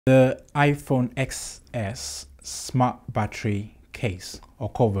The iPhone XS smart battery case or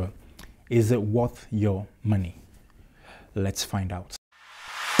cover, is it worth your money? Let's find out.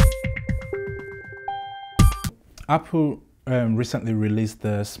 Apple recently released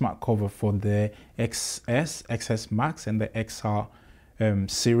the smart cover for the XS, XS Max and the XR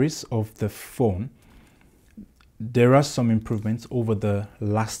series of the phone. There are some improvements over the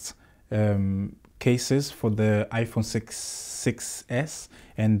last cases for the iPhone 6s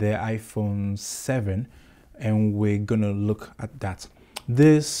and the iPhone 7, and we're gonna look at that.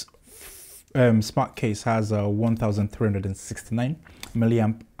 This smart case has a 1369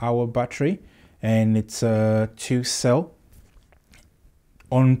 milliamp hour battery, and it's a 2-cell.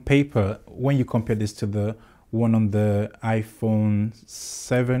 On paper, when you compare this to the one on the iPhone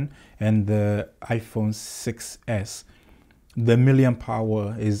 7 and the iPhone 6s, the milliamp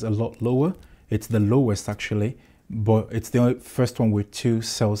hour is a lot lower. It's the lowest actually, but it's the first one with 2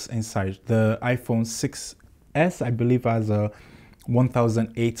 cells inside. The iPhone 6s, I believe, has a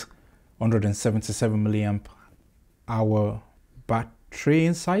 1877 milliamp hour battery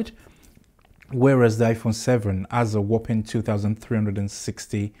inside, whereas the iPhone 7 has a whopping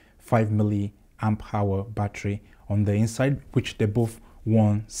 2365 milliamp hour battery on the inside, which they're both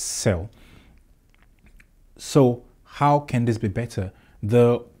 1 cell. So how can this be better?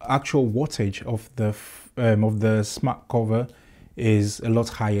 The actual wattage of the smart cover is a lot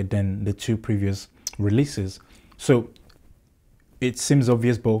higher than the 2 previous releases. So it seems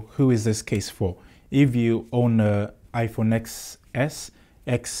obvious, but who is this case for? If you own a iPhone XS,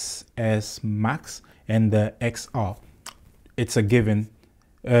 XS Max and the XR, it's a given.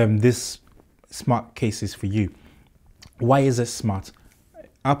 This smart case is for you. Why is it smart?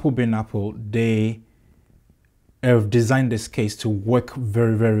 Apple being Apple, they have designed this case to work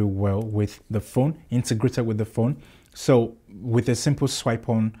very, very well with the phone, integrated with the phone. So with a simple swipe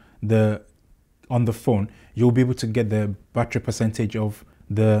on the phone, you'll be able to get the battery percentage of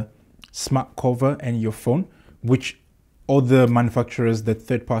the smart cover and your phone, which other manufacturers, the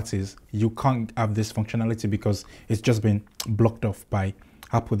third parties, you can't have this functionality because it's just been blocked off by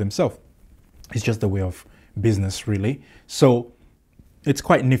Apple themselves. It's just the way of business, really. So it's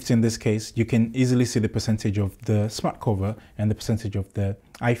quite nifty in this case. You can easily see the percentage of the smart cover and the percentage of the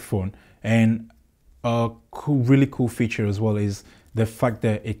iPhone. And a really cool feature as well is the fact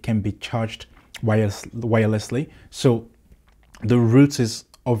that it can be charged wirelessly. So the route is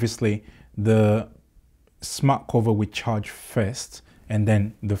obviously the smart cover will charge first and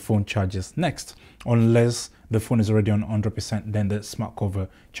then the phone charges next. Unless the phone is already on 100%, then the smart cover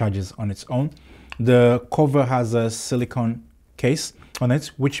charges on its own. The cover has a silicone case on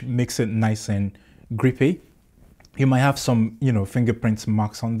it, which makes it nice and grippy. You might have some, fingerprint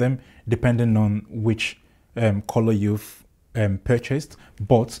marks on them, depending on which color you've purchased,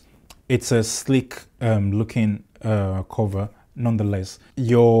 but it's a sleek looking cover nonetheless.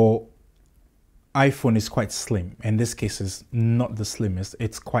 Your iPhone is quite slim, and this case is not the slimmest.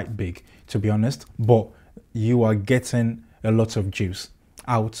 It's quite big, to be honest, but you are getting a lot of juice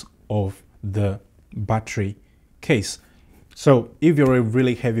out of the battery case. So if you're a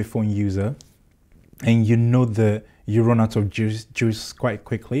really heavy phone user and you know that you run out of juice quite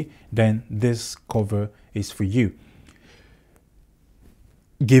quickly, then this cover is for you,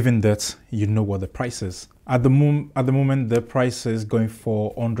 given that you know what the price is. At the moment, the price is going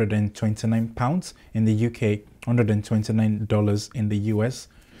for £129 in the UK, $129 in the US,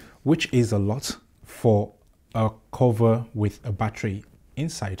 which is a lot for a cover with a battery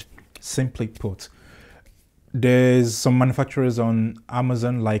inside, simply put. There's some manufacturers on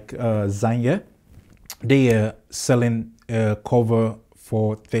Amazon like Zanya. They are selling a cover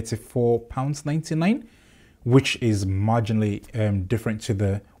for £34.99, which is marginally different to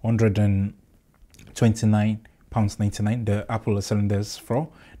the £129.99 the Apple is selling this for.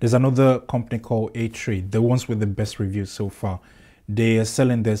 There's another company called A3, the ones with the best reviews so far. They are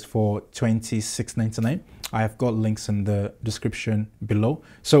selling this for $26.99. I have got links in the description below.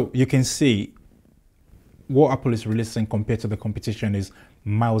 So you can see what Apple is releasing compared to the competition is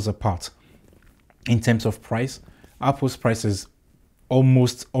miles apart. In terms of price, Apple's price is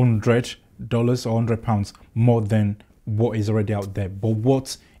almost $100 or £100 more than what is already out there. But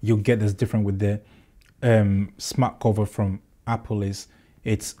what you get that's different with the smart cover from Apple is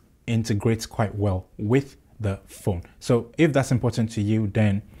it integrates quite well with the phone. So if that's important to you,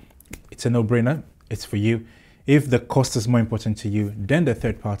 then it's a no-brainer. It's for you. If the cost is more important to you, then the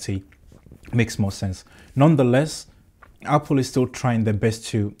third party makes more sense. Nonetheless, Apple is still trying their best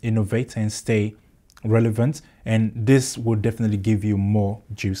to innovate and stay relevant, and this will definitely give you more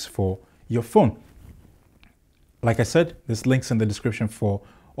juice for your phone. Like I said, there's links in the description for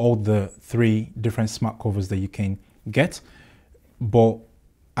all the 3 different smart covers that you can get. But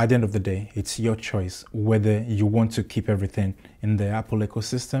at the end of the day, it's your choice whether you want to keep everything in the Apple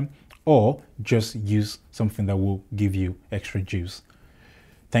ecosystem or just use something that will give you extra juice.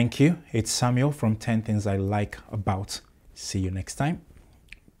 Thank you. It's Samuel from 10 Things I Like About. See you next time.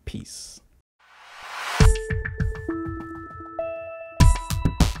 Peace.